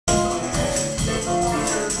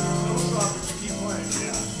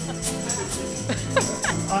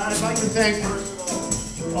like to thank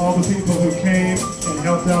all the people who came and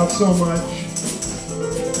helped out so much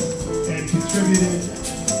and contributed.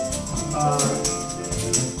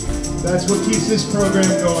 That's what keeps this program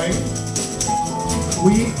going.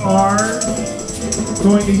 We are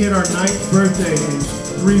going to hit our 9th birthday in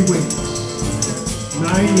 3 weeks.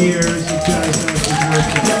 9 years of Jazz Masters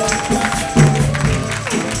worship.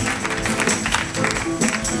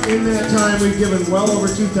 In that time, we've given well over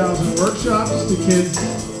 2,000 workshops to kids,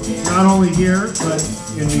 not only here, but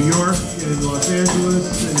in New York, in Los Angeles,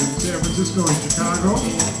 and in San Francisco and Chicago.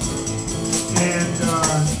 And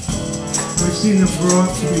we've seen them grow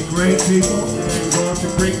up to be great people and go up to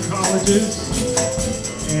great colleges.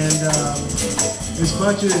 And as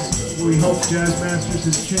much as we hope Jazz Masters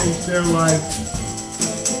has changed their life,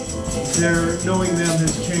 knowing them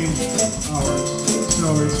has changed ours.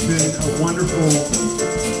 So it's been a wonderful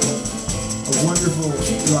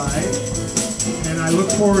ride, and I look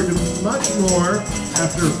forward to much more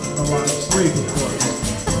after a lot of sleep, of course.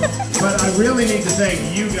 But I really need to thank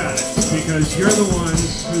you guys, because you're the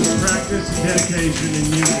ones whose practice and dedication and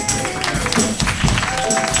music makes it happen.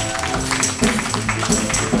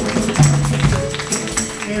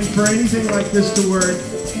 And for anything like this to work,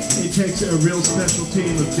 it takes a real special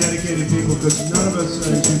team of dedicated people, because none of us,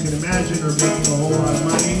 as you can imagine, are making a whole lot of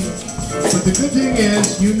money. But the good thing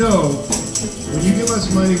is, you know, when you give us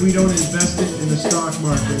money, we don't invest it in the stock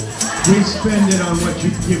market. We spend it on what you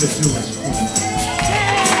give it to us for.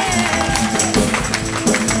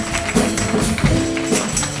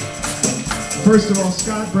 First of all,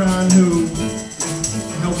 Scott Brown, who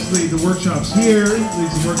helps lead the workshops here,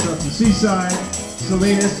 leads the workshops in Seaside.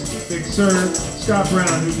 Salinas, Big Sur, Scott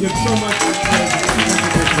Brown, who gives so much to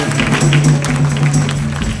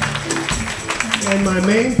and my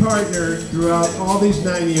main partner throughout all these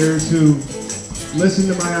 9 years, who listened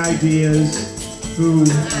to my ideas, who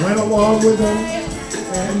went along with them,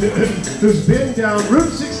 and who's been down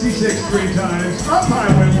Route 66 3 times, up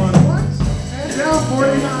Highway 1 once, and down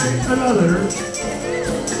 49 another,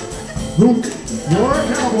 who wore a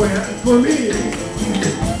cowboy hat for me,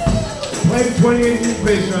 played 28-inch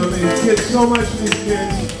bass drum, and kids so much to these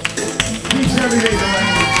kids, keeps everything going.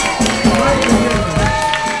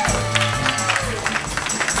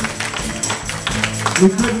 We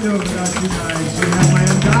couldn't do it without you guys. You have my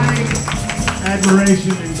undying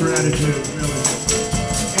admiration and gratitude, really.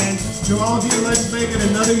 And to all of you, let's make it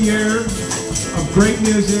another year of great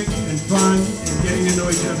music and fun and getting to know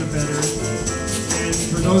each other better. And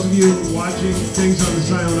for those of you watching things on the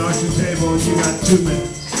silent auction table, you got 2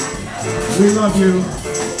 minutes. We love you.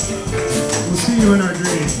 We'll see you in our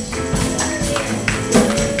dreams.